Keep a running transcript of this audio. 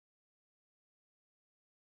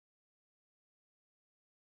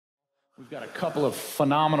We've got a couple of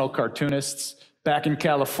phenomenal cartoonists back in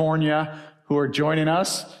California who are joining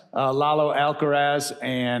us, Lalo Alcaraz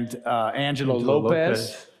and Angelo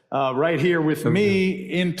Lopez. Right here with me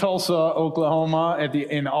in Tulsa, Oklahoma,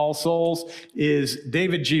 in All Souls, is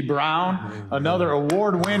David G. Brown, another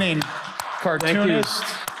award-winning cartoonist.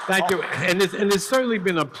 Thank you. And it's certainly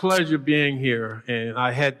been a pleasure being here. And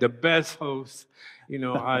I had the best hosts. You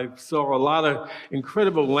know, I saw a lot of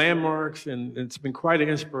incredible landmarks, and it's been quite an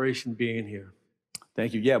inspiration being here.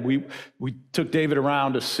 Thank you. Yeah, we took David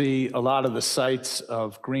around to see a lot of the sites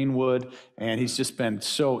of Greenwood, and he's just been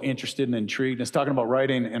so interested and intrigued. And he's talking about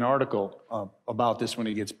writing an article about this when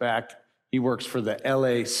he gets back. He works for the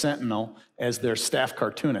LA Sentinel as their staff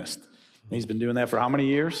cartoonist. He's been doing that for how many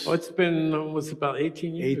years? Oh, it's been almost about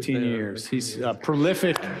 18 years. 18 years. He's a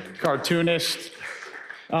prolific cartoonist.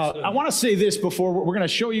 I want to say this before we're going to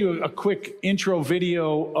show you a quick intro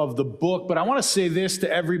video of the book, but I want to say this to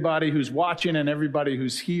everybody who's watching and everybody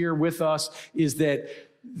who's here with us, is that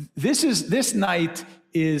this night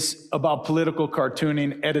is about political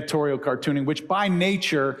cartooning, editorial cartooning, which by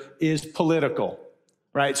nature is political.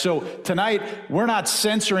 Right, so tonight, we're not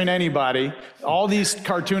censoring anybody. All these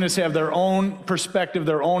cartoonists have their own perspective,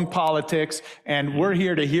 their own politics, and we're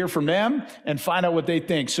here to hear from them and find out what they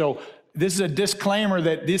think. So this is a disclaimer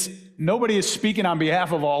that nobody is speaking on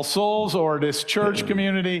behalf of All Souls or this church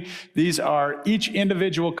community. These are each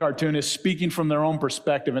individual cartoonist speaking from their own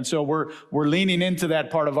perspective. And so we're leaning into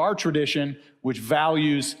that part of our tradition, which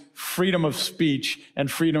values freedom of speech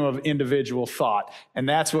and freedom of individual thought. And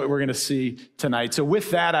that's what we're going to see tonight. So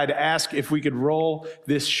with that, I'd ask if we could roll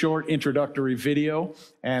this short introductory video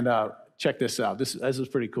and check this out. This is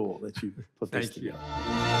pretty cool that you put this together.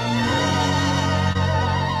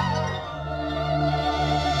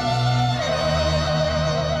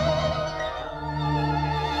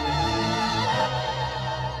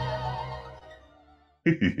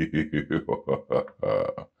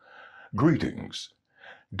 Greetings.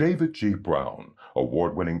 David G. Brown,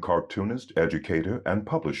 award-winning cartoonist, educator, and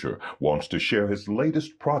publisher, wants to share his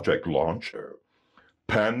latest project launch,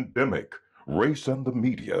 Pandemic, Race and the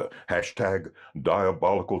Media,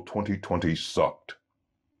 #Diabolical 2020 Sucked.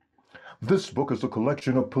 This book is a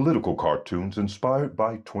collection of political cartoons inspired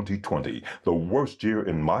by 2020, the worst year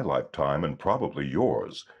in my lifetime and probably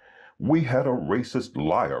yours. We had a racist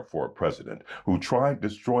liar for a president who tried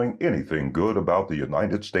destroying anything good about the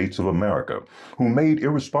United States of America, who made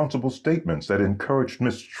irresponsible statements that encouraged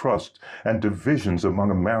mistrust and divisions among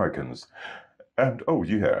Americans. And oh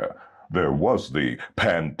yeah, there was the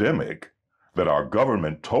pandemic that our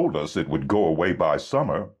government told us it would go away by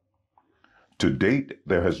summer. To date,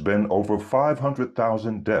 there has been over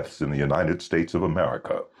 500,000 deaths in the United States of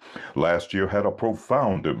America. Last year had a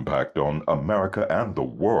profound impact on America and the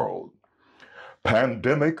world.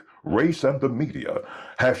 Pandemic, Race and the Media,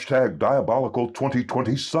 #Diabolical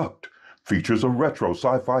 2020 Sucked, features a retro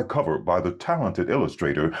sci-fi cover by the talented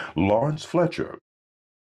illustrator Lawrence Fletcher.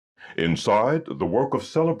 Inside, the work of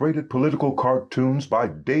celebrated political cartoons by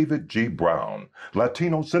David G. Brown,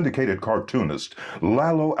 Latino syndicated cartoonist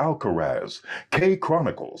Lalo Alcaraz, K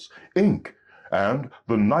Chronicles, Inc., and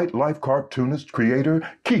the nightlife cartoonist creator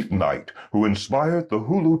Keith Knight, who inspired the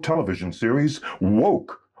Hulu television series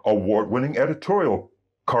Woke, award-winning editorial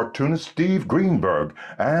cartoonist Steve Greenberg,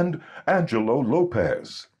 and Angelo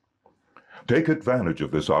Lopez. Take advantage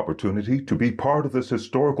of this opportunity to be part of this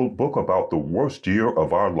historical book about the worst year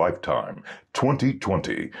of our lifetime,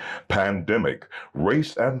 2020, Pandemic,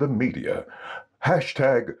 Race and the Media,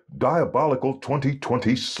 #Diabolical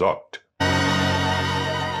 2020 Sucked.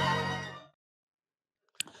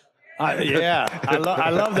 Yeah, I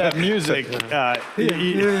love that music.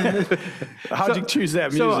 How'd you choose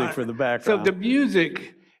that music for the background? So the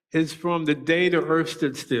music is from The Day the Earth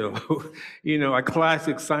Stood Still, you know, a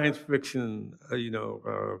classic science fiction,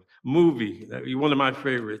 movie, one of my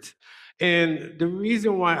favorites. And the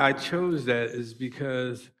reason why I chose that is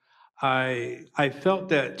because I felt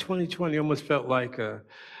that 2020 almost felt like a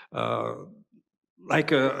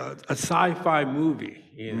sci-fi movie,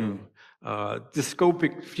 you know.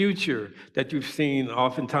 Dystopic future that you've seen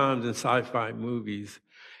oftentimes in sci-fi movies.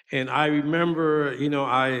 And I remember, you know,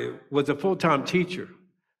 I was a full-time teacher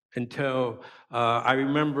until I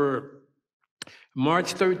remember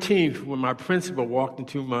March 13th when my principal walked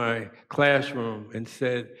into my classroom and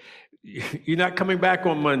said, "You're not coming back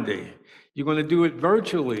on Monday. You're going to do it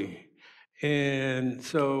virtually." And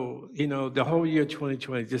so, you know, the whole year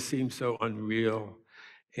 2020 just seemed so unreal.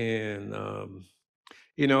 And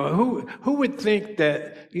you know, who would think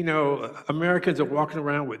that, you know, Americans are walking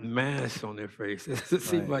around with masks on their faces? It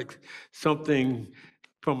seemed like something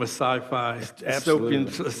from a sci-fi, Absolutely.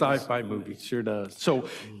 dystopian sci-fi movie. Sure does. So,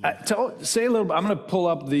 say a little bit. I'm going to pull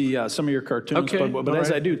up the some of your cartoons, Okay, but all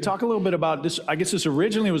as right. I do, talk a little bit about this. I guess this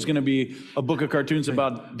originally was going to be a book of cartoons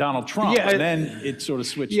about Donald Trump, Yeah, and then it sort of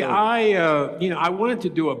switched Yeah, over. I wanted to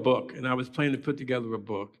do a book, and I was planning to put together a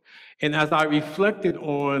book. And as I reflected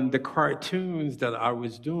on the cartoons that I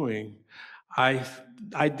was doing, I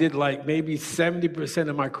I did like maybe 70%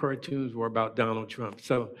 of my cartoons were about Donald Trump.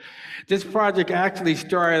 So this project actually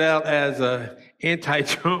started out as a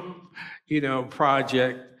anti-Trump,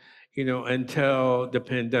 project, until the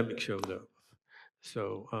pandemic showed up.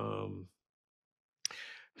 So,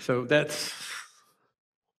 so that's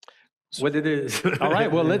what it is. All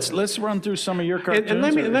right. Well, let's run through some of your cartoons. And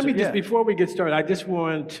let me just, yeah. before we get started, I just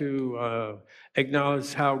want to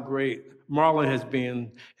acknowledge how great Marlin has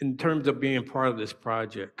been in terms of being part of this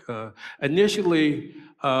project. Initially,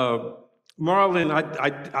 Marlin,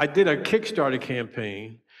 I did a Kickstarter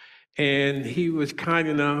campaign, and he was kind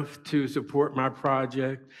enough to support my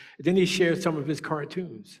project. Then he shared some of his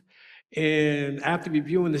cartoons. And after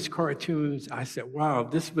reviewing his cartoons, I said, wow,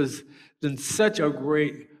 this was been such a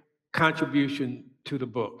great contribution to the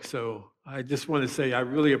book. So I just want to say I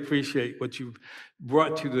really appreciate what you've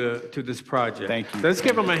brought to this project. Thank you. So let's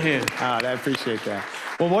give him a hand. I appreciate that.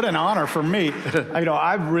 Well, what an honor for me.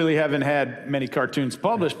 I really haven't had many cartoons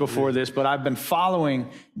published before this, but I've been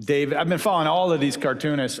following David. I've been following all of these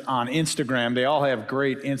cartoonists on Instagram. They all have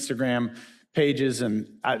great Instagram pages, and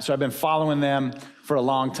so I've been following them for a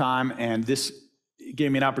long time, and this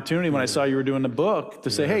gave me an opportunity when I saw you were doing the book to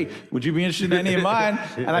say, hey, would you be interested in any of mine?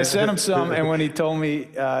 And I sent him some, and when he told me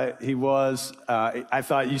he was, I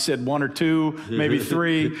thought you said one or two, maybe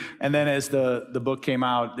three, and then as the book came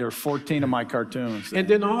out, there were 14 of my cartoons. And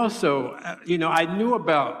then also, I knew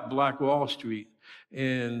about Black Wall Street,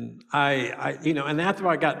 and and after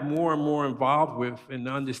I got more and more involved with and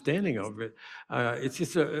the understanding of it, it's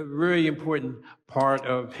just a very important part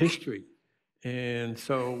of history. And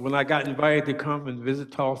so when I got invited to come and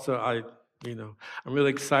visit Tulsa, I'm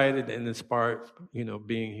really excited and inspired,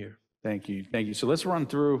 being here. Thank you. Thank you. So let's run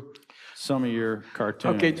through some of your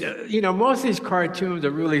cartoons. Okay, most of these cartoons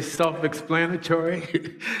are really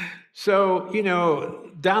self-explanatory. So,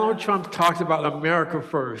 Donald Trump talks about America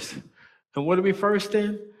first. And what are we first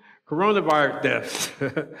in? Coronavirus deaths,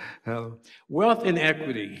 wealth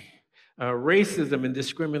inequity, racism and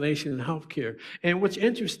discrimination in healthcare. And what's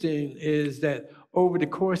interesting is that over the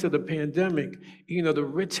course of the pandemic, the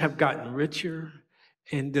rich have gotten richer,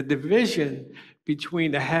 and the division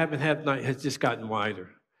between the have and have not has just gotten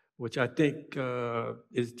wider, which I think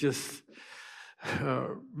is just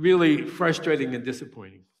really frustrating and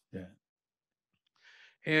disappointing. Yeah.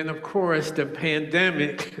 And of course, the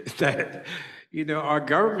pandemic that our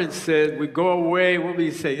government said would go away, what would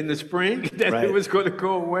you say, in the spring, that Right. it was going to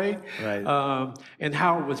go away, Right. and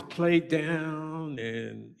how it was played down,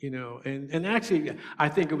 and, and actually, I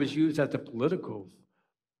think it was used as a political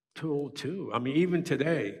tool too. I mean, even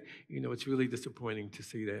today, it's really disappointing to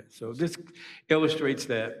see that. So this illustrates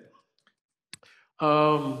that.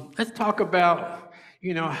 Let's talk about,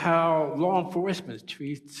 how law enforcement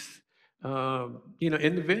treats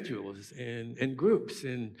individuals and groups,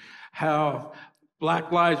 and how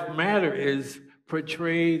Black Lives Matter is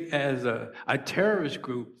portrayed as a terrorist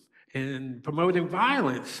group and promoting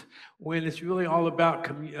violence when it's really all about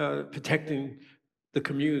protecting the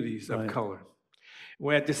communities of color.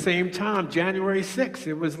 Where at the same time, January 6th,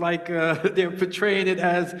 it was like they're portraying it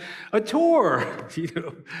as a tour,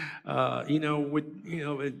 and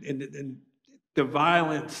the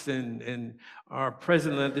violence, and our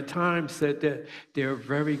president at the time said that they're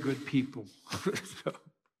very good people. So,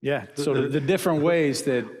 Yeah, so the different ways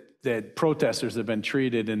that protesters have been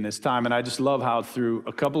treated in this time, and I just love how through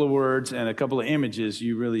a couple of words and a couple of images,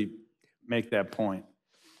 you really make that point.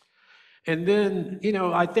 and then,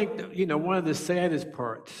 I think that, one of the saddest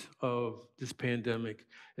parts of this pandemic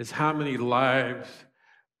is how many lives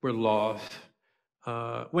were lost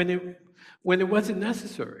when it wasn't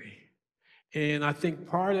necessary. And I think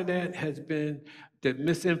part of that has been the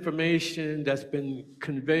misinformation that's been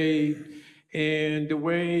conveyed and the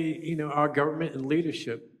way, our government and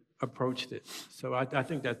leadership approached it. So I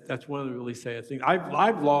think that's one of the really sad things.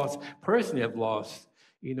 Personally, I've lost,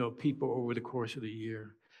 people over the course of the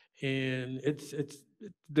year. And it's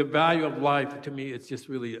the value of life, to me, it's just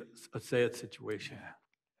really a sad situation.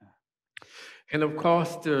 And of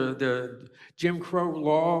course, the Jim Crow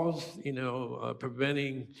laws,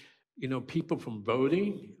 preventing people from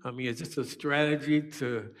voting. I mean, it's just a strategy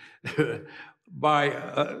by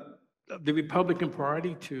the Republican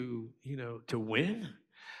Party to win.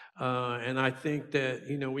 And I think that,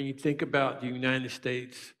 when you think about the United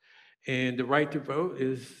States and the right to vote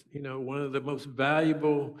is, one of the most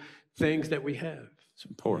valuable things that we have. It's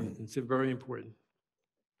important. It's very important.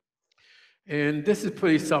 And this is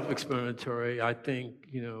pretty self-explanatory. I think,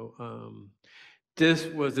 this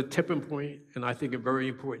was a tipping point, and I think a very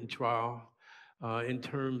important trial in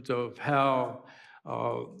terms of how,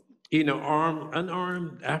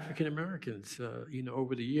 unarmed African Americans,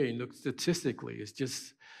 over the year, statistically, it's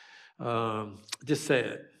just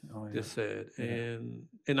sad, Oh, yeah. just sad. Yeah.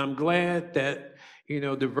 And I'm glad that,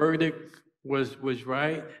 the verdict was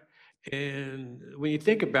right. And when you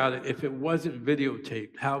think about it, if it wasn't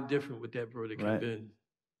videotaped, how different would that verdict have been?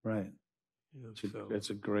 Right. So. That's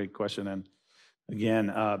a great question. And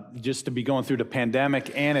again, just to be going through the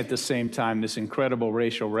pandemic and at the same time, this incredible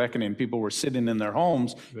racial reckoning, people were sitting in their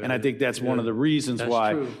homes. Right. And I think that's one of the reasons That's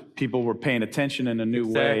why true. people were paying attention in a new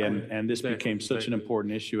way. And this Exactly. became such an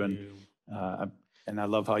important issue. And I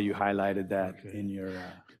love how you highlighted that in your.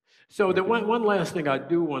 So the one last thing I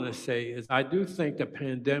do want to say is I do think the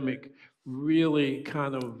pandemic really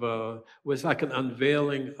kind of was like an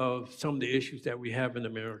unveiling of some of the issues that we have in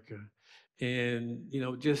America, and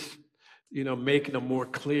just making them more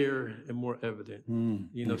clear and more evident.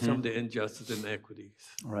 Some of the injustice and inequities.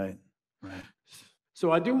 Right.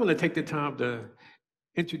 So I do want to take the time to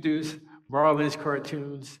introduce Marlin's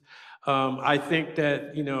cartoons. I think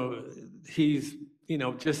that he's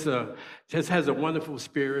just has a wonderful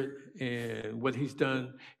spirit, and what he's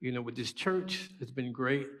done, with this church has been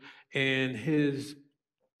great, and his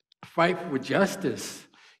fight for justice,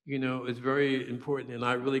 is very important, and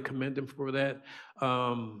I really commend him for that.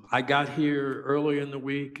 I got here earlier in the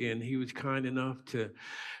week, and he was kind enough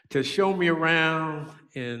to show me around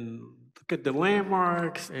and look at the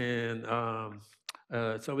landmarks, and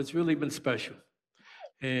so it's really been special.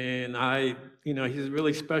 And he's a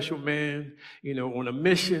really special man, on a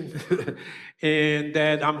mission, and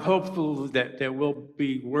that I'm hopeful that we'll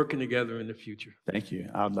be working together in the future. Thank you.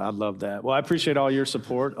 I love that. Well, I appreciate all your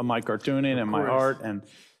support of my cartooning and my art, and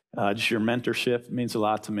just your mentorship. It means a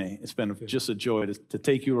lot to me. It's been just a joy to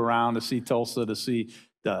take you around, to see Tulsa, to see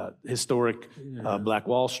the historic Black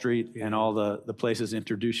Wall Street and all the places,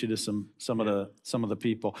 introduce you to some of the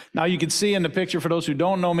people. Now you can see in the picture, for those who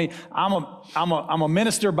don't know me, I'm a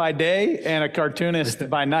minister by day and a cartoonist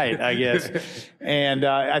by night, I guess. And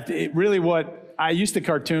what I used to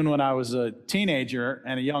cartoon when I was a teenager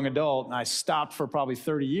and a young adult, and I stopped for probably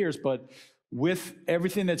 30 years. But with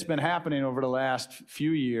everything that's been happening over the last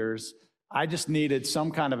few years, I just needed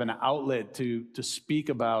some kind of an outlet to speak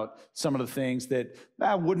about some of the things that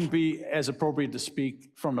wouldn't be as appropriate to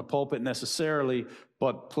speak from the pulpit necessarily,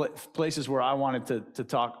 but places where I wanted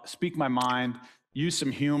to speak my mind, use some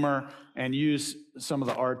humor, and use some of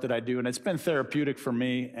the art that I do. And it's been therapeutic for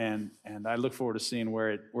me, and I look forward to seeing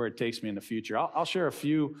where it takes me in the future. I'll share a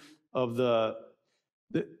few of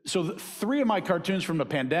so three of my cartoons from the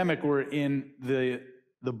pandemic were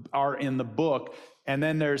are in the book. And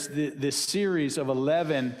then there's this series of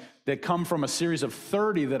 11 that come from a series of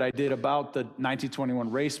 30 that I did about the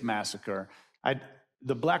 1921 Race Massacre.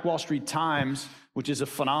 The Black Wall Street Times, which is a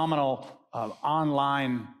phenomenal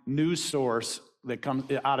online news source that comes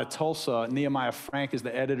out of Tulsa. Nehemiah Frank is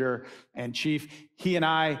the editor-in-chief. He and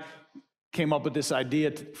I came up with this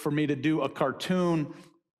idea for me to do a cartoon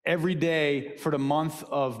every day for the month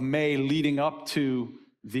of May leading up to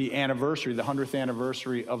the 100th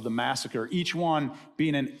anniversary of the massacre, each one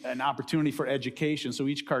being an opportunity for education. So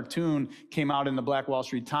each cartoon came out in the Black Wall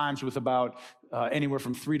Street Times with about anywhere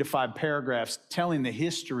from 3 to 5 paragraphs telling the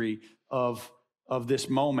history of this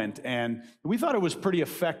moment. And we thought it was a pretty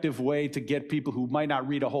effective way to get people who might not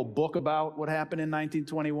read a whole book about what happened in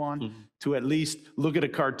 1921 to at least look at a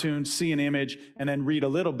cartoon, see an image, and then read a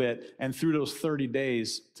little bit, and through those 30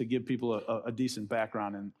 days to give people a decent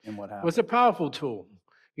background in what happened. Well, it's a powerful tool.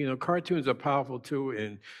 Cartoons are powerful too,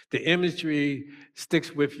 and the imagery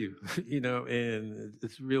sticks with you, and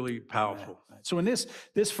it's really powerful. Right. So in this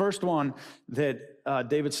first one that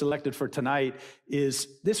David selected for tonight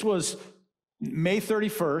this was May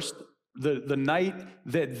 31st, the night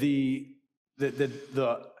that the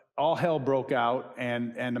all hell broke out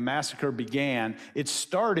and the massacre began. It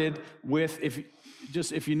started with,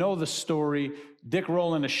 if you know the story, Dick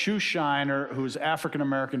Rowland, a shoe shiner who's African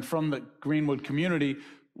American from the Greenwood community,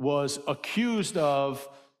 was accused of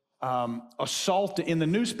assaulting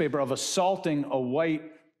a white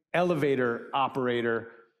elevator operator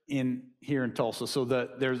here in Tulsa. So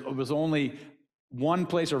there was only one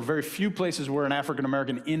place, or very few places, where an African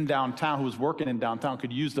American in downtown who was working in downtown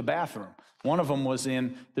could use the bathroom. One of them was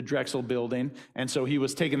in the Drexel building, and so he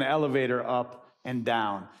was taking the elevator up and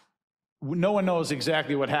down. No one knows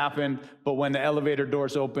exactly what happened, but when the elevator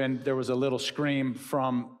doors opened, there was a little scream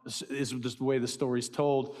from, this is just the way the story's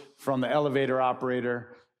told, from the elevator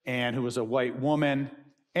operator, and who was a white woman.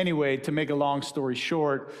 Anyway, to make a long story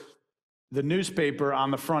short, the newspaper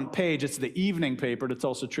on the front page, it's the evening paper, the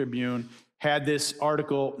Tulsa Tribune, had this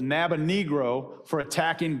article, "Nab a Negro for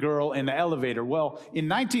attacking girl in the elevator." Well, in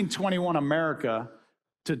 1921 America,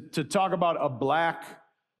 to talk about a black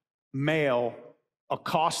male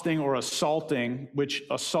accosting or assaulting, which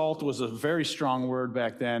assault was a very strong word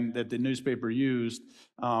back then that the newspaper used,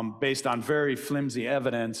 based on very flimsy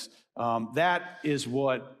evidence, that is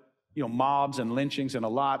what, mobs and lynchings and a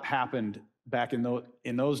lot happened back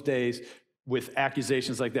in those days with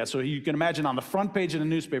accusations like that. So you can imagine on the front page of the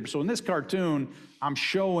newspaper. So in this cartoon, I'm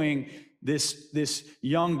showing this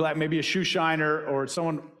young black, maybe a shoe shiner or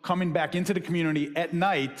someone coming back into the community at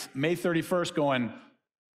night, May 31st, going,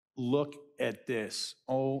 "Look at this.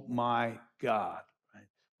 Oh my God." Right?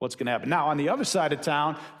 What's going to happen? Now, on the other side of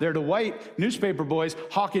town, they're the white newspaper boys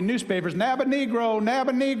hawking newspapers, "Nab a Negro, nab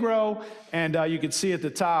a Negro." And you can see at the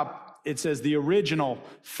top, it says the original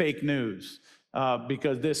fake news.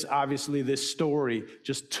 Because this story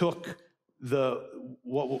just took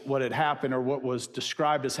what had happened or what was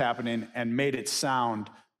described as happening and made it sound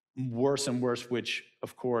worse and worse, which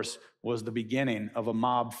of course was the beginning of a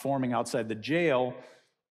mob forming outside the jail.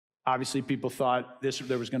 Obviously, people thought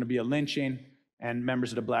there was going to be a lynching, and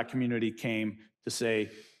members of the black community came to say,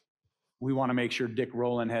 "We want to make sure Dick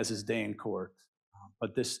Rowland has his day in court."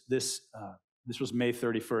 But this was May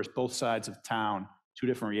 31st, both sides of town, two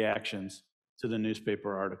different reactions to the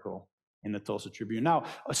newspaper article in the Tulsa Tribune. Now,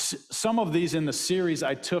 some of these in the series,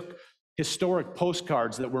 I took historic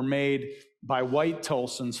postcards that were made by white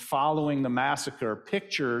Tulsans following the massacre,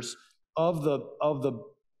 pictures of the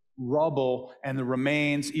rubble and the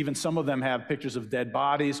remains. Even some of them have pictures of dead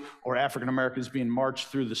bodies or African Americans being marched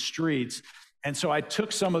through the streets. And so I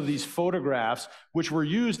took some of these photographs, which were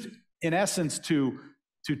used in essence to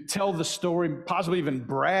tell the story, possibly even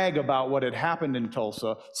brag about what had happened in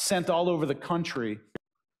Tulsa, sent all over the country.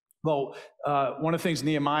 Well, one of the things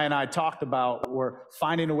Nehemiah and I talked about were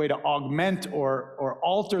finding a way to augment or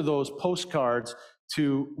alter those postcards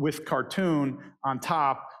with cartoon on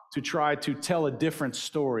top to try to tell a different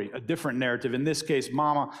story, a different narrative. In this case,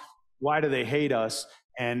 "Mama, why do they hate us?"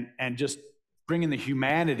 And just bringing the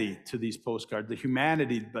humanity to these postcards, the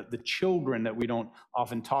humanity, but the children that we don't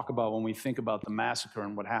often talk about when we think about the massacre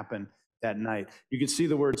and what happened that night. You can see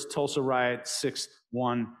the words Tulsa Riot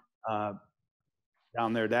 6-1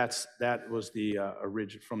 down there. That was the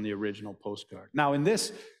from the original postcard. Now in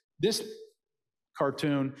this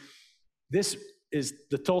cartoon, this is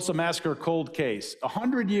the Tulsa Massacre cold case.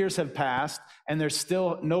 100 years have passed, and there's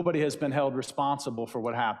still nobody has been held responsible for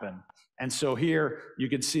what happened. And so here you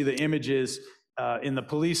can see the images in the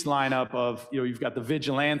police lineup of, you've got the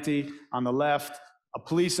vigilante on the left, a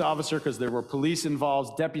police officer, because there were police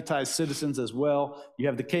involved, deputized citizens as well. You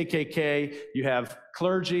have the KKK, you have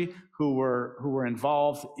clergy who were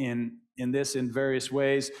involved in this in various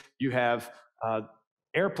ways. You have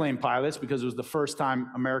airplane pilots, because it was the first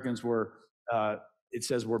time Americans were, it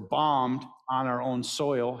says, were bombed on our own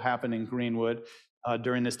soil, happened in Greenwood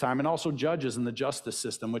during this time, and also judges in the justice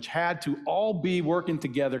system, which had to all be working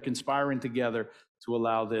together, conspiring together to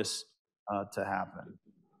allow this to happen.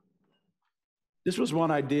 This was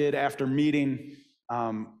one I did after meeting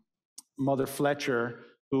Mother Fletcher,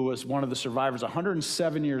 who was one of the survivors,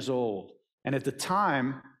 107 years old. And at the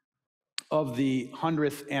time of the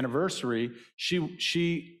 100th anniversary,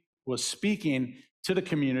 she was speaking to the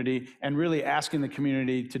community and really asking the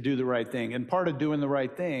community to do the right thing. And part of doing the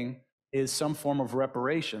right thing is some form of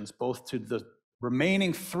reparations, both to the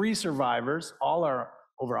remaining 3 survivors, all are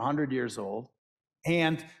over 100 years old,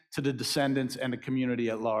 and to the descendants and the community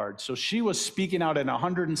at large. So she was speaking out at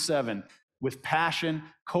 107 with passion,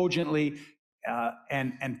 cogently,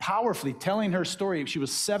 and powerfully telling her story. She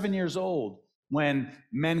was 7 years old when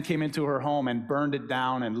men came into her home and burned it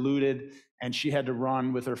down and looted, and she had to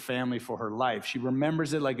run with her family for her life. She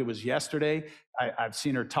remembers it like it was yesterday. I've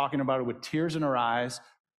seen her talking about it with tears in her eyes,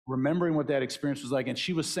 remembering what that experience was like. And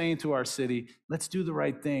she was saying to our city, let's do the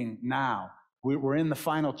right thing now. We're in the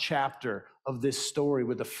final chapter of this story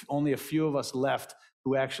with only a few of us left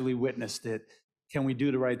who actually witnessed it. Can we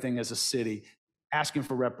do the right thing as a city? Asking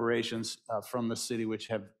for reparations from the city, which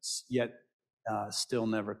have yet still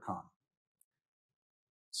never come.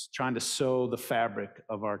 It's trying to sew the fabric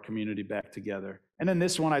of our community back together. And then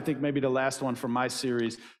this one, I think maybe the last one from my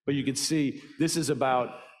series, but you can see this is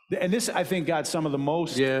about, and this I think got some of the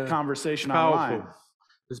most conversation online.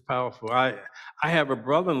 It's powerful. I have a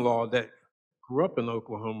brother-in-law that grew up in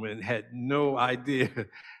Oklahoma and had no idea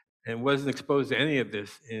and wasn't exposed to any of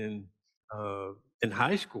this in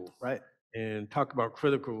high school. Right. And talk about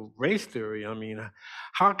critical race theory. I mean,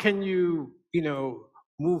 how can you,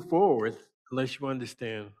 move forward unless you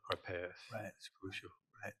understand our past? Right. It's crucial.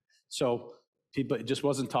 Right. So people, it just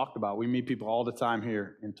wasn't talked about. We meet people all the time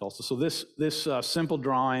here in Tulsa. So this simple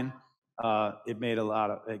drawing, it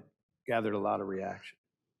gathered a lot of reaction.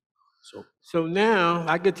 So now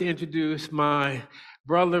I get to introduce my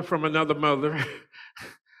brother from another mother,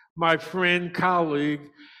 my friend, colleague,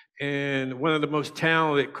 and one of the most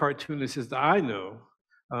talented cartoonists that I know.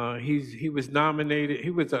 He was nominated.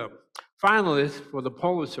 He was a finalist for the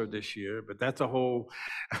Pulitzer this year, but that's a whole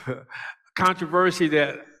controversy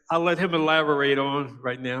that I'll let him elaborate on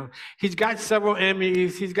right now. He's got several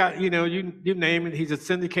Emmys. He's got, you name it. He's a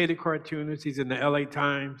syndicated cartoonist. He's in the LA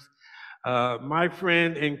Times. My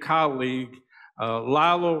friend and colleague,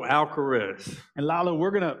 Lalo Alcaraz. And Lalo,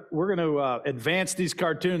 we're gonna advance these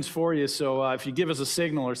cartoons for you. So if you give us a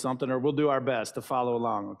signal or something, or we'll do our best to follow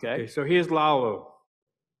along. Okay. So here's Lalo.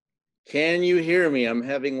 Can you hear me? I'm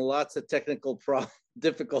having lots of technical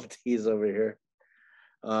difficulties over here.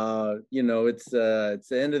 It's the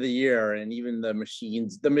end of the year, and even the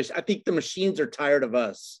machines. I think the machines are tired of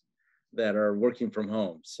us that are working from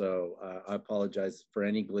home. So I apologize for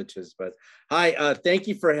any glitches. But hi, thank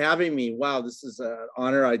you for having me. Wow, this is an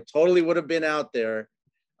honor. I totally would have been out there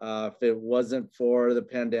if it wasn't for the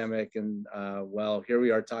pandemic. And well, here we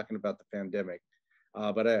are talking about the pandemic.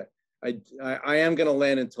 But I am going to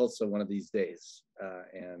land in Tulsa one of these days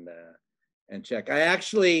and check.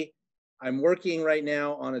 I'm working right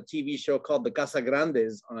now on a TV show called The Casa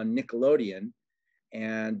Grandes on Nickelodeon,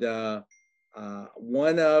 and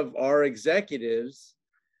one of our executives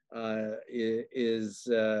is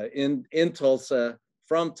in Tulsa,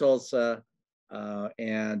 from Tulsa,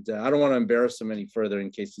 and I don't want to embarrass him any further in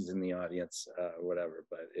case he's in the audience or whatever.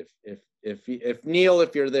 But if Neil,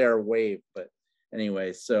 if you're there, wave. But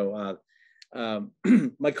anyway, so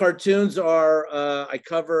my cartoons are I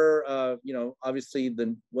cover obviously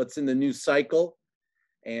what's in the news cycle,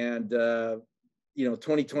 and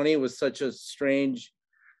 2020 was such a strange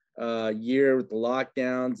year with the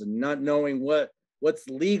lockdowns and not knowing what's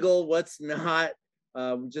legal, what's not.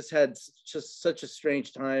 We just had such a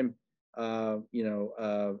strange time, and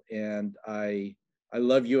I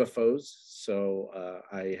love UFOs, so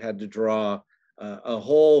I had to draw a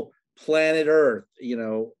whole planet Earth,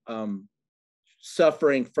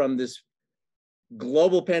 suffering from this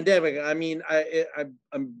global pandemic. I mean,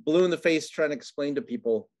 I'm blue in the face trying to explain to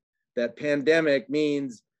people that pandemic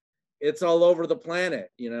means it's all over the planet,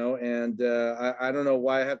 and I don't know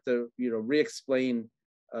why I have to, re-explain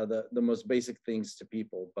the most basic things to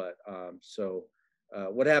people. But so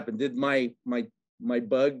what happened? Did my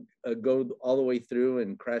bug go all the way through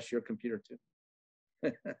and crash your computer too?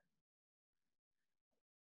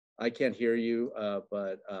 I can't hear you,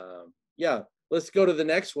 but yeah, let's go to the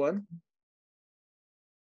next one.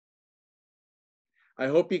 I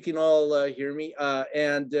hope you can all hear me.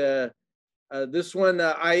 This one,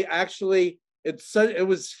 it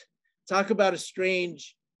was, talk about a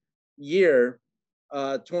strange year.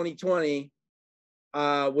 2020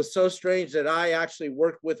 was so strange that I actually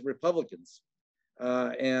worked with Republicans,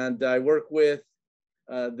 and I worked with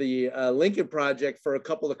the Lincoln Project for a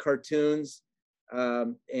couple of cartoons.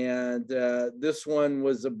 This one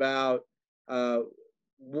was about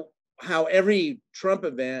how every Trump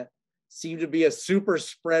event seemed to be a super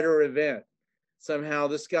spreader event. Somehow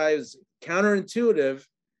this guy is counterintuitive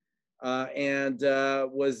and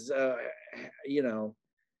was,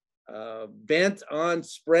 bent on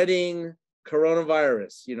spreading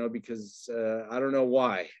coronavirus, because I don't know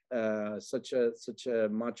why, such a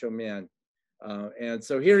macho man. And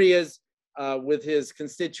so here he is with his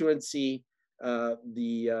constituency,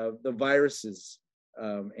 the viruses,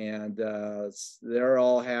 and they're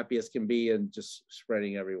all happy as can be and just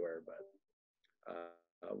spreading everywhere. But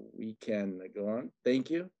we can go on. Thank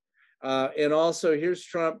you. And also here's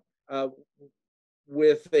Trump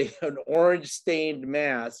with an orange stained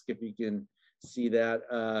mask, if you can see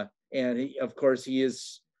that. And he, of course, he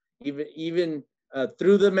is even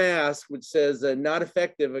through the mask, which says not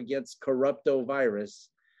effective against corruptovirus.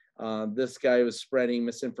 This guy was spreading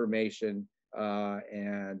misinformation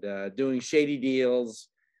and doing shady deals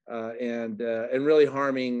and really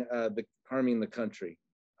harming the country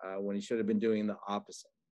when he should have been doing the opposite.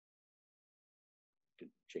 Could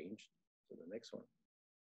change to the next one.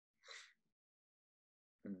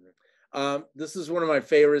 This is one of my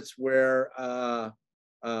favorites where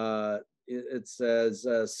it says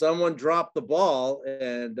someone dropped the ball,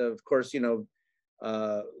 and of course,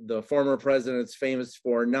 the former president's famous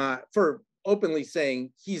for openly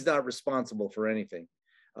saying he's not responsible for anything.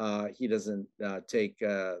 He doesn't take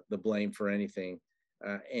the blame for anything.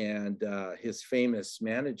 And his famous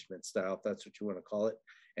management style, if that's what you want to call it.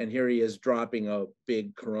 And here he is dropping a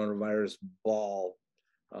big coronavirus ball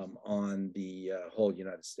on the whole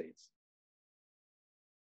United States.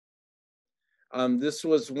 This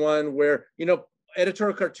was one where, you know,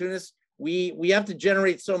 editorial cartoonists, we have to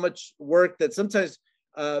generate so much work that sometimes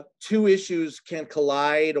two issues can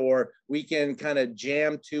collide, or we can kind of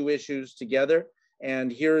jam two issues together.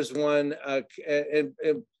 And here's one, and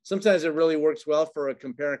sometimes it really works well for a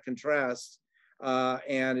compare and contrast.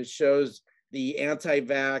 And it shows the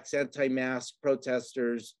anti-vax, anti-mask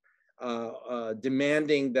protesters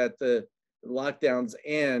demanding that the lockdowns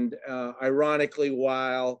end, ironically,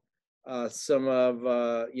 while some of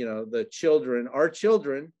you know, the children, our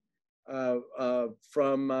children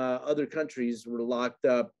from other countries were locked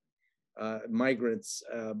up, migrants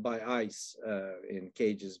by ICE in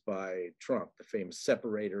cages by Trump, the famous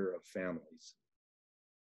separator of families.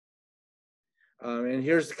 And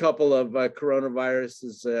here's a couple of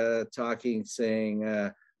coronaviruses talking,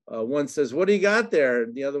 saying, one says, "What do you got there?"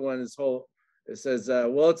 And the other one is it says,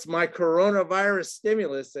 "Well, it's my coronavirus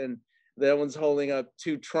stimulus." And the other one's holding up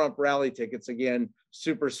 2 Trump rally tickets, again,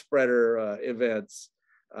 super spreader events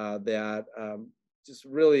that just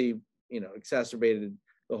really, you know, exacerbated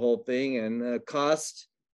the whole thing and cost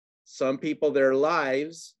some people their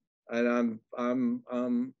lives. And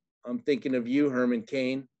I'm thinking of you, Herman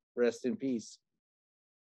Cain. Rest in peace.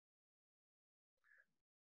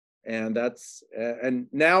 And that's and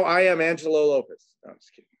now I am Angelo Lopez. No, I'm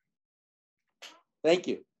just kidding. Thank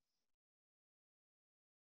you.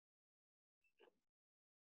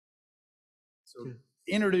 So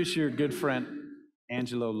introduce your good friend,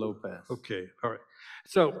 Angelo Lopez. Okay, all right.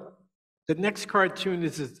 So the next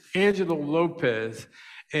cartoonist is Angelo Lopez,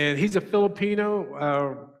 and he's a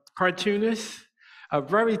Filipino cartoonist, a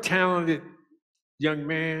very talented young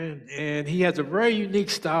man, and he has a very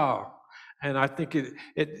unique style. And I think it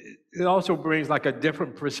also brings like a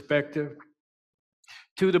different perspective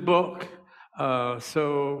to the book.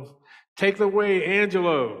 So take it away,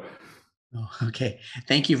 Angelo. Oh, okay.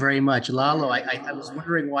 Thank you very much, Lalo. I was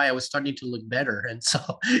wondering why I was starting to look better, and so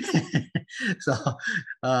so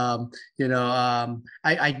you know,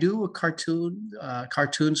 I do a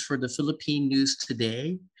cartoons for the Philippine News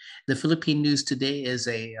Today. The Philippine News Today is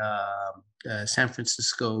a San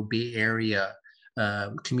Francisco Bay Area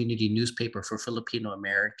community newspaper for Filipino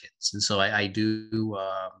Americans, and so I do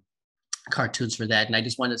cartoons for that. And I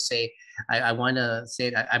just want to say, I want to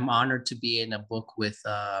say that I'm honored to be in a book with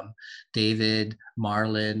David,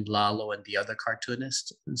 Marlin, Lalo, and the other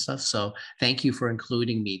cartoonists and stuff. So thank you for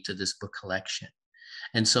including me to this book collection.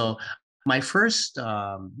 And so my first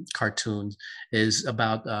cartoon is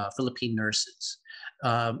about Philippine nurses.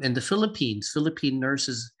 In the Philippines, Philippine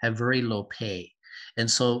nurses have very low pay. And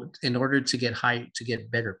so in order to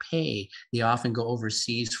get better pay, they often go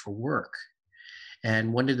overseas for work.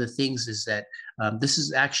 And one of the things is that this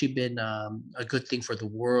has actually been a good thing for the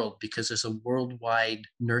world, because there's a worldwide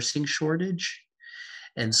nursing shortage.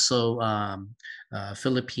 And so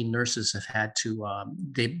Philippine nurses have had to,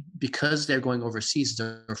 because they're going overseas,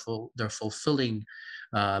 they're fulfilling,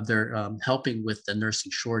 they're helping with the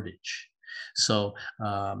nursing shortage. So,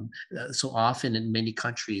 so often in many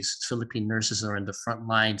countries, Philippine nurses are in the front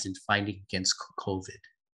lines in fighting against COVID.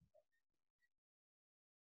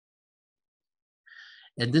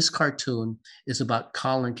 And this cartoon is about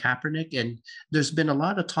Colin Kaepernick. And there's been a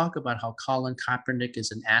lot of talk about how Colin Kaepernick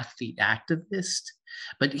is an athlete activist,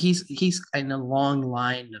 but he's in a long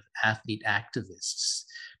line of athlete activists.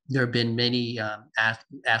 There have been many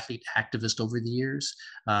athlete activists over the years.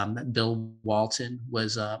 Bill Walton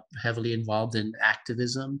was heavily involved in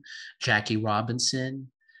activism. Jackie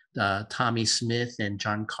Robinson, Tommy Smith, and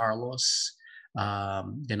John Carlos.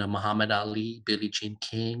 You know, Muhammad Ali, Billie Jean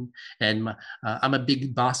King, and I'm a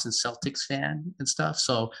big Boston Celtics fan and stuff.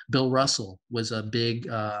 So Bill Russell was a big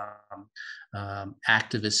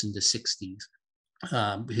activist in the 60s.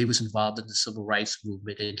 He was involved in the civil rights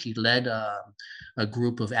movement, and he led a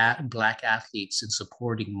group of Black athletes in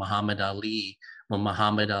supporting Muhammad Ali when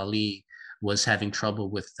Muhammad Ali was having trouble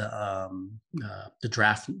with the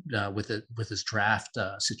draft, with his draft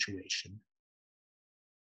situation.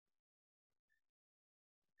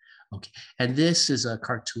 Okay, and this is a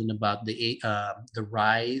cartoon about the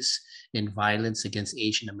rise in violence against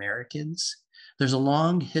Asian Americans. There's a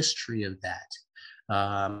long history of that.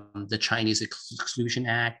 The Chinese Exclusion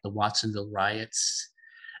Act, the Watsonville riots,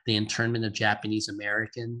 the internment of Japanese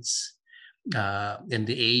Americans, in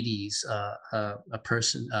the 80s, a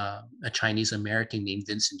person, a Chinese American named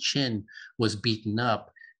Vincent Chin, was beaten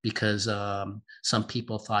up because some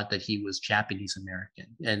people thought that he was Japanese American,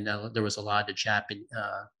 and there was a lot of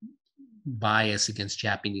bias against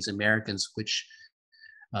Japanese Americans,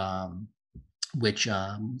 um,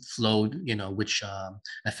 flowed, which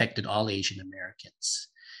affected all Asian Americans.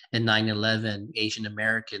 In 9/11, Asian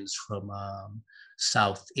Americans from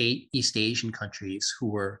East Asian countries who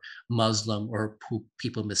were Muslim or who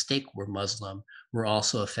people mistake were Muslim were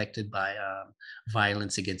also affected by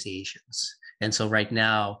violence against Asians. And so right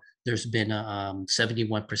now, there's been a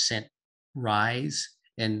 71% rise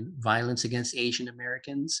in violence against Asian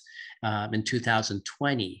Americans in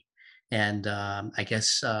 2020. And I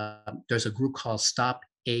guess there's a group called Stop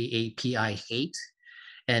AAPI Hate.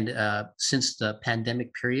 And since the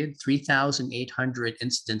pandemic period, 3,800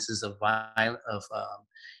 incidences of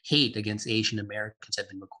hate against Asian Americans have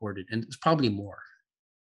been recorded, and it's probably more.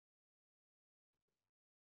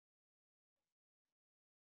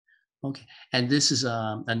 Okay, and this is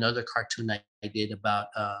another cartoon I did about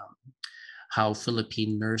how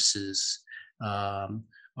Philippine nurses are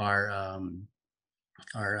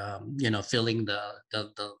filling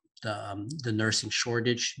the nursing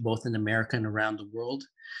shortage both in America and around the world.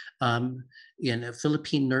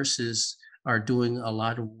 Philippine nurses are doing a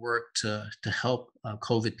lot of work to help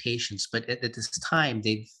COVID patients, but at this time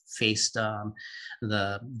they've faced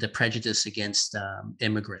the prejudice against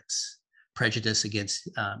immigrants, prejudice against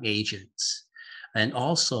Asians, and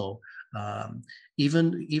also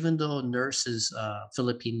even though nurses,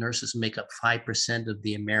 Philippine nurses make up 5% of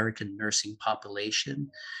the American nursing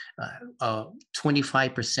population,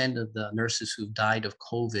 25% of the nurses who've died of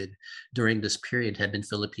COVID during this period have been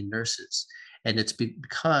Philippine nurses. And it's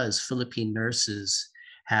because Philippine nurses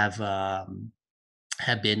have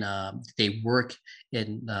been, they work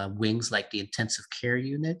in wings like the intensive care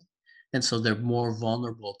unit. And so they're more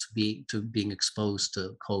vulnerable to being exposed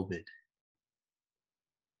to COVID.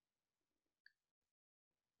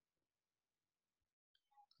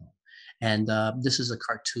 And this is a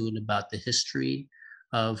cartoon about the history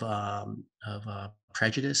of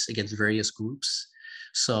prejudice against various groups.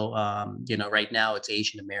 So right now it's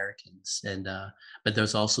Asian Americans, and but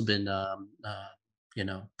there's also been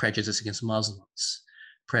prejudice against Muslims,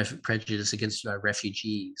 prejudice against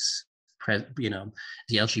refugees, the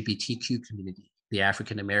LGBTQ community, the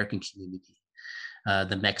African American community,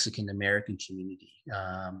 the Mexican American community,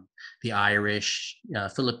 the Irish,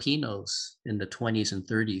 Filipinos in the 20s and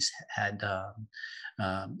 30s had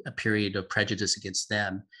a period of prejudice against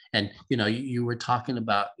them. And you were talking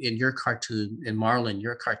about in your cartoon, in Marlin,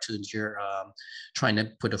 your cartoons, you're trying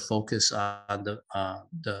to put a focus on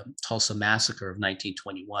the Tulsa Massacre of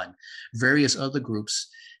 1921. Various other groups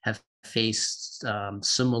have faced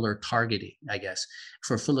similar targeting, I guess.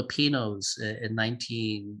 For Filipinos in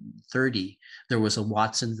 1930, there was a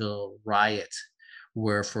Watsonville riot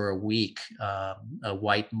where for a week, a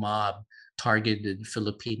white mob targeted the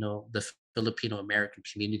Filipino American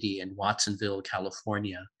community in Watsonville,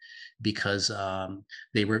 California, because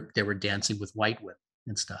they were dancing with white women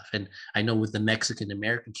and stuff. And I know with the Mexican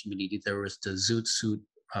American community, there was the Zoot Suit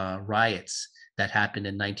riots that happened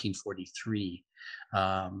in 1943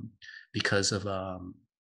 because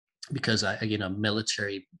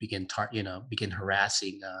military began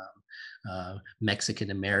harassing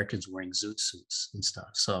Mexican Americans wearing Zoot suits and stuff.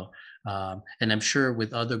 So and I'm sure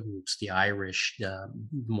with other groups, the Irish,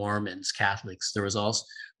 Mormons, Catholics, there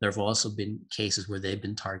have also been cases where they've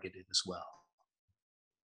been targeted as well.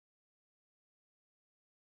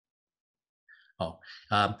 Oh,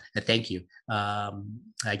 thank you.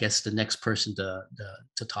 I guess the next person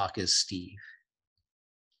to talk is Steve.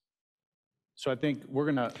 So I think we're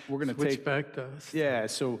gonna Switch take back to us. Yeah.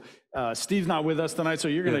 So Steve's not with us tonight, so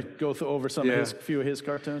you're gonna go over some of his few of his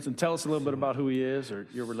cartoons and tell us a little bit about who he is or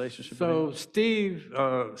your relationship with him.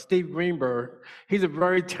 So Steve Greenberg, he's a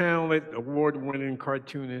very talented, award-winning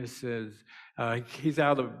cartoonist. He's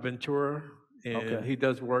out of Ventura, and he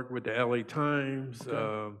does work with the LA Times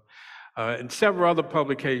and several other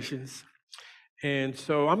publications. And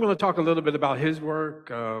so I'm going to talk a little bit about his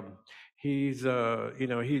work. He's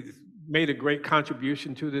made a great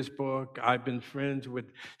contribution to this book. I've been friends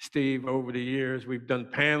with Steve over the years. We've done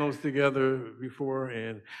panels together before,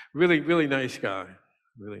 and really, really nice guy.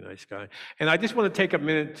 Really nice guy. And I just want to take a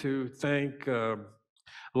minute to thank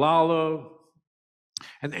Lalo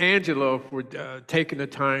and Angelo for taking the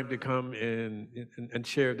time to come and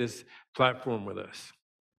share this platform with us.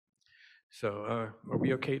 So are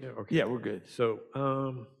we okay now? Okay. Yeah, we're good. So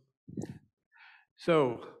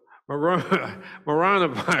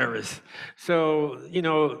Coronavirus. So,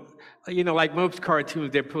 like most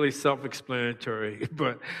cartoons, they're pretty self-explanatory,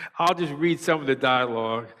 but I'll just read some of the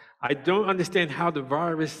dialogue. I don't understand how the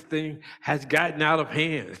virus thing has gotten out of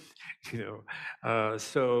hand.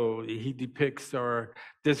 So he depicts our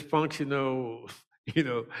dysfunctional,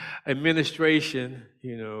 administration,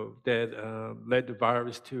 that led the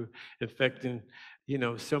virus to infecting,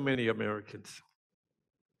 so many Americans.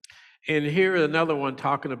 And here another one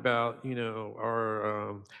talking about,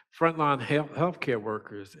 our frontline healthcare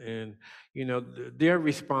workers and, their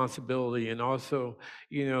responsibility, and also,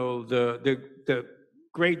 the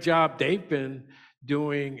great job they've been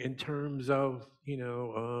doing in terms of,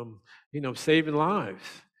 saving lives.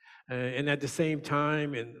 And at the same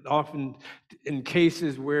time, and often in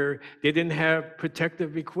cases where they didn't have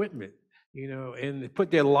protective equipment, and they put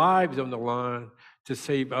their lives on the line to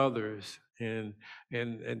save others, and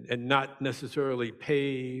not necessarily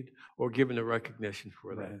paid or given the recognition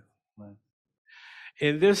for that. Right.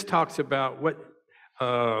 And this talks about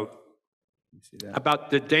about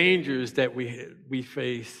the dangers that we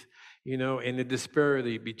face, and the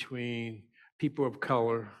disparity between people of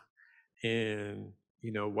color and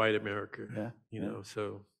white America.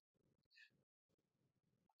 So.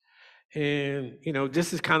 And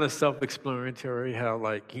this is kind of self-explanatory, how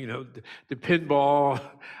the pinball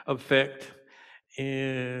effect,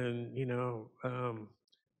 and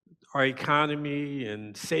our economy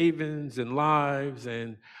and savings and lives,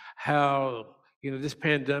 and how this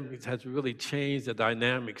pandemic has really changed the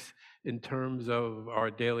dynamics in terms of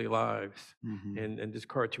our daily lives. And this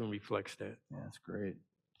cartoon reflects that. Yeah, that's great.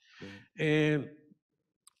 And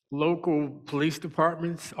local police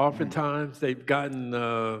departments, oftentimes they've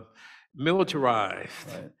gotten militarized,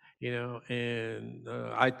 and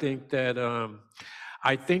I think that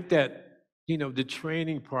the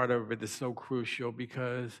training part of it is so crucial,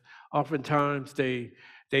 because oftentimes they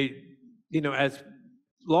as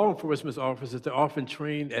law enforcement officers, they're often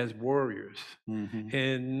trained as warriors,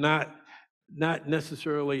 and not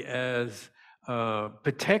necessarily as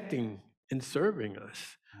protecting and serving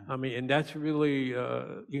us. I mean, and that's really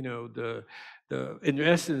in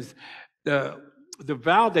essence the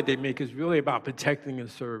vow that they make is really about protecting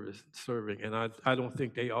and serving, and I don't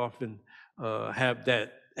think they often have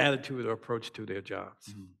that attitude or approach to their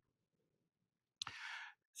jobs.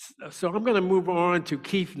 So I'm going to move on to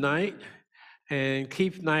Keith Knight, and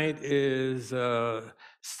Keith Knight is a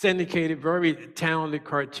syndicated, very talented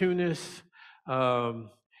cartoonist.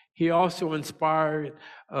 He also inspired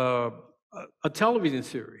a television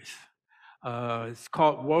series. It's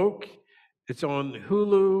called Woke. It's on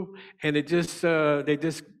Hulu, and they just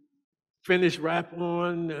finished wrap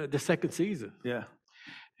on the second season. Yeah.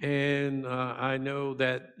 And I know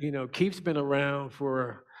that Keith's been around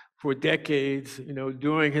for decades,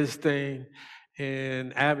 doing his thing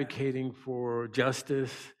and advocating for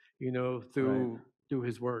justice, through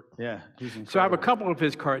his work. Yeah, he's incredible. So I have a couple of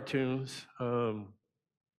his cartoons.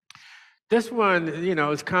 This one,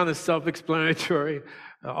 is kind of self-explanatory.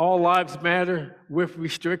 All lives matter with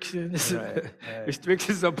restrictions. Right.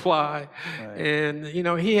 Restrictions apply. Right. And,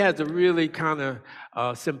 he has a really kind of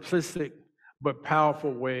simplistic but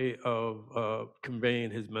powerful way of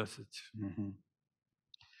conveying his message.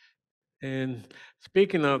 And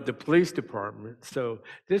speaking of the police department, so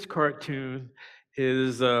this cartoon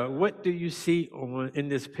is, what do you see in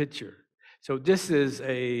this picture? So this is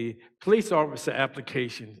a police officer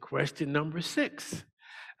application, question number 6.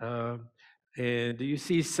 And do you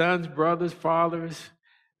see sons, brothers, fathers,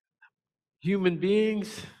 human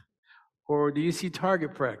beings, or do you see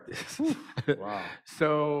target practice? Wow.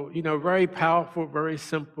 So, very powerful, very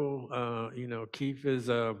simple. Keith is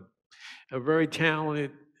a very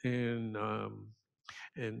talented and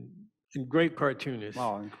great cartoonist.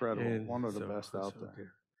 Wow, incredible. And one of the best out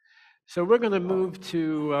there. So we're going to move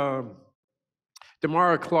to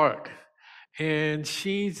Damara Clark, and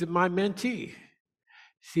she's my mentee.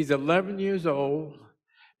 She's 11 years old,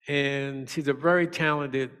 and she's a very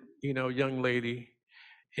talented, young lady,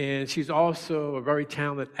 and she's also a very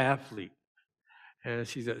talented athlete. And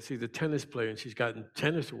she's a tennis player, and she's gotten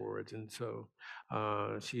tennis awards, and so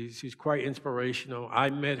she's quite inspirational.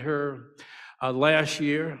 I met her last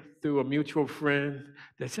year through a mutual friend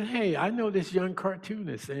that said, "Hey, I know this young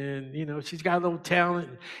cartoonist, and she's got a little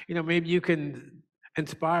talent. Maybe you can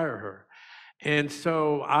inspire her." And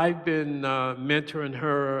so I've been mentoring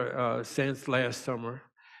her since last summer,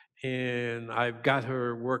 and I've got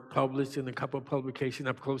her work published in a couple of publications.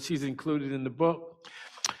 Of course, she's included in the book.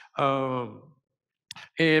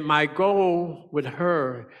 And my goal with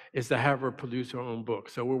her is to have her produce her own book.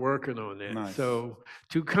 So we're working on that. Nice. So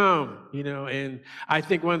to come, and I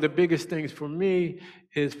think one of the biggest things for me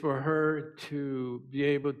is for her to be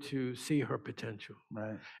able to see her potential.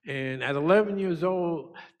 Right. And at 11 years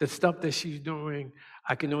old, the stuff that she's doing,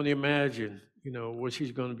 I can only imagine, what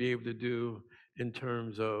she's going to be able to do in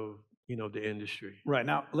terms of, the industry. Right.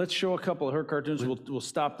 Now, let's show a couple of her cartoons. We'll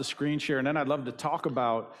stop the screen share, and then I'd love to talk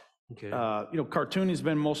about, Okay. cartooning has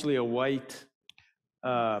been mostly a white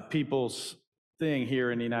people's thing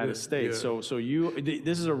here in the United States. yeah. So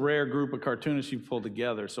this is a rare group of cartoonists you've pulled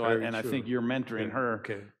together. So I think you're mentoring her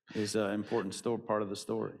Okay. is an important part of the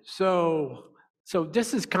story. So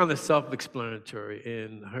this is kind of self-explanatory.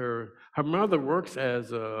 And her mother works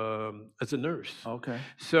as a nurse. Okay.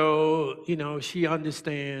 So she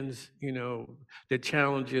understands the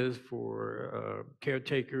challenges for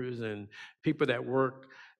caretakers and people that work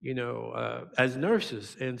as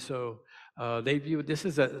nurses. And so they view this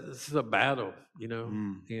is a battle,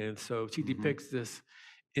 and so she depicts this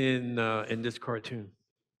in this cartoon.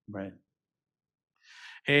 Right.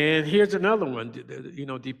 And here's another one,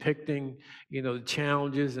 depicting, the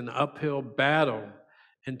challenges and uphill battle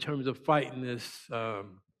in terms of fighting this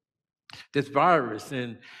virus.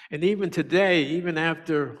 And even today, even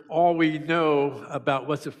after all we know about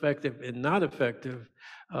what's effective and not effective,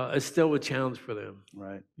 it's still a challenge for them,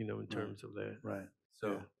 Right. in terms of that. Right.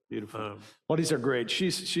 So Yeah. Beautiful. Well, these are great.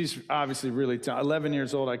 She's obviously really talented. 11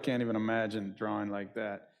 years old. I can't even imagine drawing like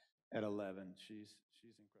that at 11. She's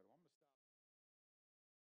incredible.